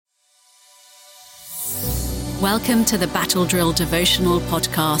Welcome to the Battle Drill Devotional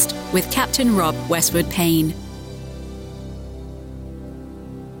Podcast with Captain Rob Westwood Payne.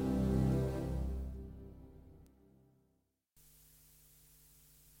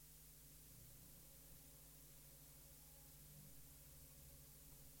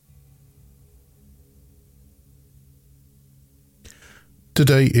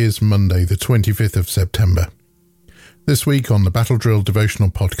 Today is Monday, the 25th of September. This week on the Battle Drill Devotional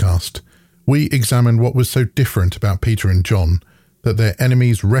Podcast, we examine what was so different about Peter and John that their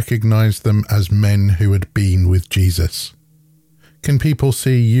enemies recognized them as men who had been with Jesus. Can people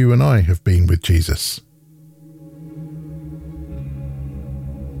see you and I have been with Jesus?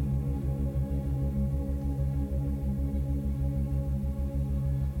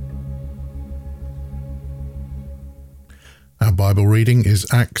 Our Bible reading is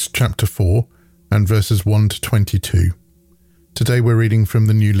Acts chapter 4 and verses 1 to 22. Today we're reading from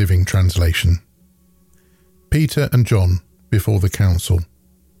the New Living Translation. Peter and John before the council.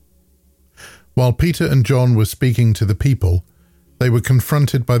 While Peter and John were speaking to the people, they were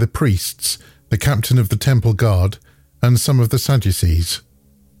confronted by the priests, the captain of the temple guard, and some of the Sadducees.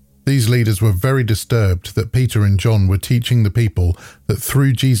 These leaders were very disturbed that Peter and John were teaching the people that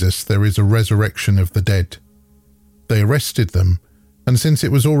through Jesus there is a resurrection of the dead. They arrested them, and since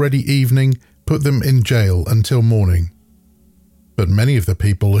it was already evening, put them in jail until morning. But many of the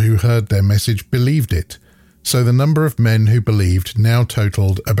people who heard their message believed it, so the number of men who believed now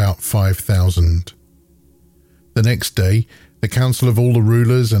totaled about 5,000. The next day, the council of all the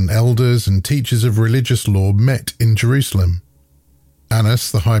rulers and elders and teachers of religious law met in Jerusalem.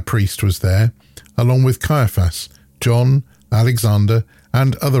 Annas the high priest was there, along with Caiaphas, John, Alexander,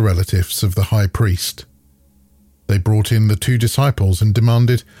 and other relatives of the high priest. They brought in the 2 disciples and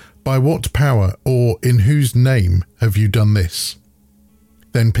demanded, "By what power or in whose name have you done this?"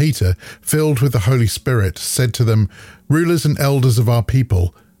 Then Peter, filled with the Holy Spirit, said to them, "Rulers and elders of our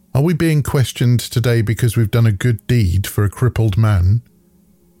people, are we being questioned today because we've done a good deed for a crippled man?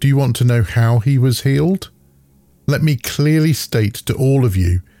 Do you want to know how he was healed? Let me clearly state to all of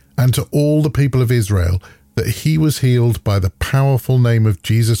you and to all the people of Israel that he was healed by the powerful name of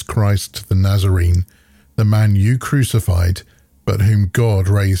Jesus Christ the Nazarene, the man you crucified, but whom God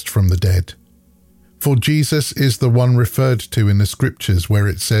raised from the dead. For Jesus is the one referred to in the scriptures where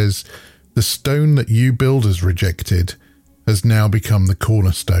it says, 'The stone that you builders rejected has now become the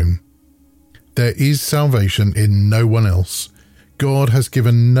cornerstone.' There is salvation in no one else. God has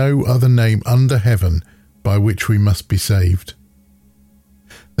given no other name under heaven by which we must be saved."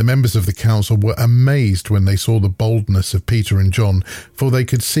 The members of the council were amazed when they saw the boldness of Peter and John, for they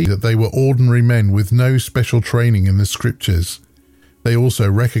could see that they were ordinary men with no special training in the scriptures. They also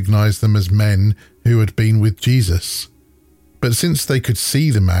recognized them as men who had been with Jesus. But since they could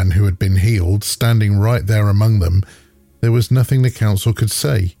see the man who had been healed standing right there among them, there was nothing the council could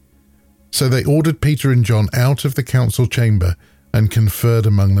say. So they ordered Peter and John out of the council chamber and conferred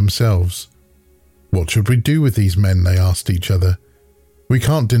among themselves. "What should we do with these men?" they asked each other. "We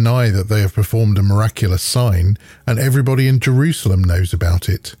can't deny that they have performed a miraculous sign, and everybody in Jerusalem knows about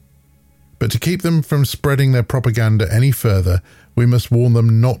it. But to keep them from spreading their propaganda any further, we must warn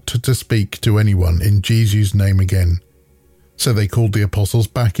them not to speak to anyone in Jesus' name again." So they called the apostles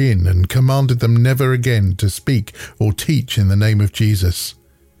back in and commanded them never again to speak or teach in the name of Jesus.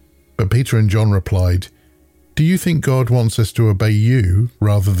 But Peter and John replied, "Do you think God wants us to obey you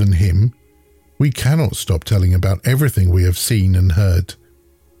rather than him? We cannot stop telling about everything we have seen and heard."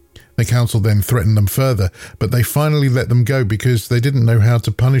 The council then threatened them further, but they finally let them go because they didn't know how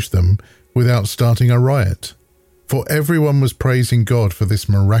to punish them without starting a riot. For everyone was praising God for this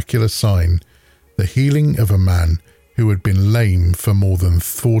miraculous sign, the healing of a man who had been lame for more than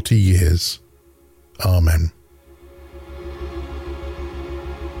 40 years. Amen.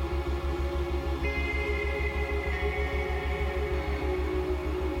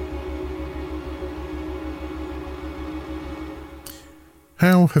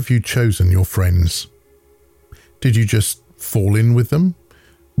 How have you chosen your friends? Did you just fall in with them?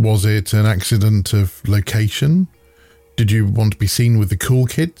 Was it an accident of location? Did you want to be seen with the cool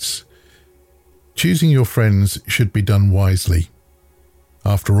kids? Choosing your friends should be done wisely.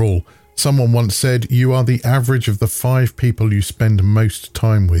 After all, someone once said you are the average of the 5 people you spend most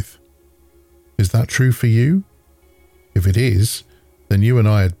time with. Is that true for you? If it is, then you and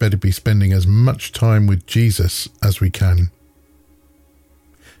I had better be spending as much time with Jesus as we can.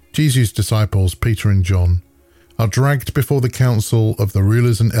 Jesus' disciples, Peter and John, are dragged before the council of the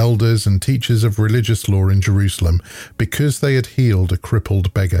rulers and elders and teachers of religious law in Jerusalem because they had healed a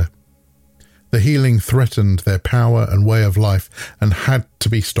crippled beggar. The healing threatened their power and way of life and had to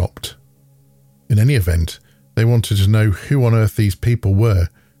be stopped. In any event, They wanted to know who on earth these people were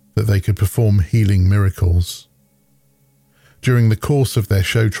that they could perform healing miracles. During the course of their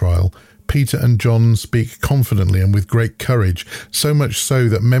show trial, Peter and John speak confidently and with great courage, so much so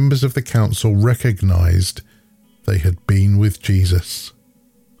that members of the council recognised they had been with Jesus.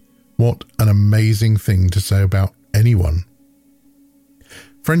 What an amazing thing to say about anyone.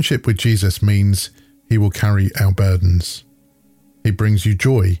 Friendship with Jesus means he will carry our burdens. He brings you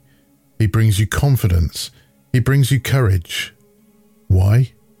joy. He brings you confidence. He brings you courage.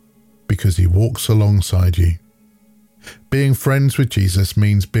 Why? Because he walks alongside you. Being friends with Jesus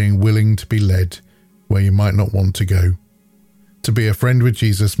means being willing to be led where you might not want to go. To be a friend with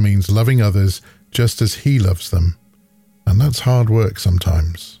Jesus means loving others just as he loves them. And that's hard work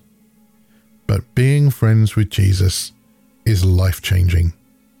sometimes. But being friends with Jesus is life-changing.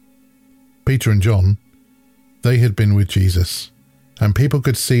 Peter and John, they had been with Jesus, and people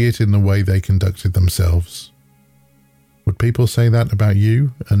could see it in the way they conducted themselves. Would people say that about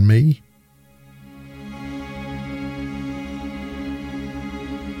you and me?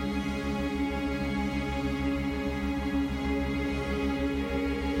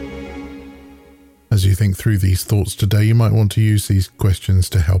 As you think through these thoughts today, you might want to use these questions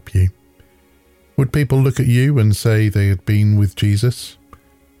to help you. Would people look at you and say they had been with Jesus?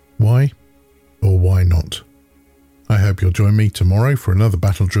 Why or why not? I hope you'll join me tomorrow for another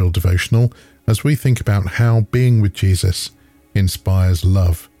Battle Drill devotional as we think about how being with Jesus inspires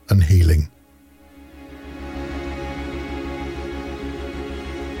love and healing.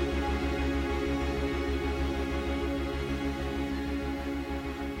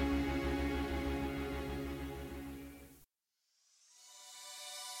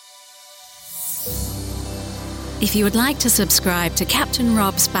 If you would like to subscribe to Captain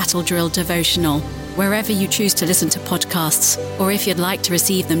Rob's Battle Drill devotional, wherever you choose to listen to podcasts, or if you'd like to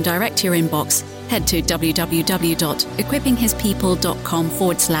receive them direct to your inbox, head to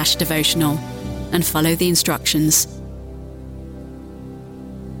www.equippinghispeople.com/devotional and follow the instructions.